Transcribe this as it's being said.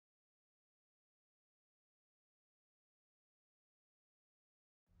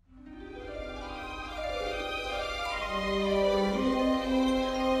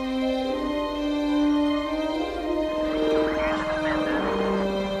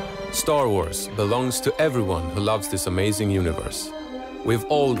Star Wars belongs to everyone who loves this amazing universe. We've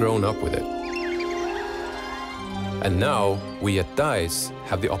all grown up with it. And now, we at DICE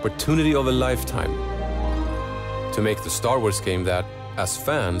have the opportunity of a lifetime to make the Star Wars game that, as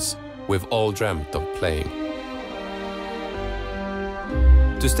fans, we've all dreamt of playing.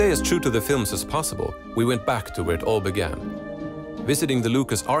 To stay as true to the films as possible, we went back to where it all began. Visiting the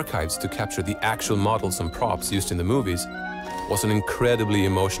Lucas archives to capture the actual models and props used in the movies was an incredibly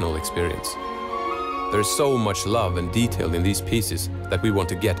emotional experience. There's so much love and detail in these pieces that we want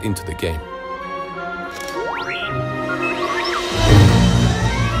to get into the game.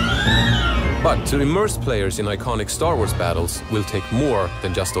 But to immerse players in iconic Star Wars battles will take more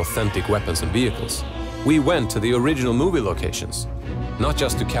than just authentic weapons and vehicles. We went to the original movie locations, not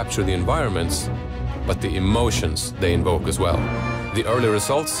just to capture the environments, but the emotions they invoke as well. The early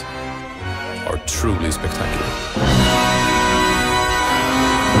results are truly spectacular.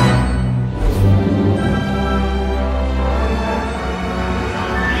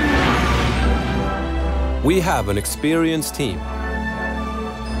 We have an experienced team,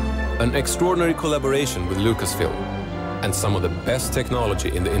 an extraordinary collaboration with Lucasfilm, and some of the best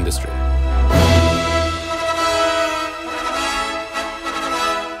technology in the industry.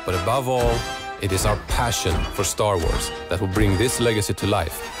 But above all, it is our passion for Star Wars that will bring this legacy to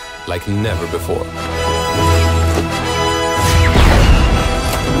life like never before.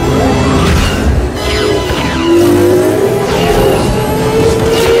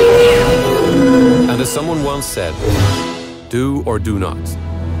 And as someone once said, do or do not.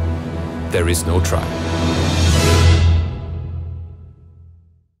 There is no try.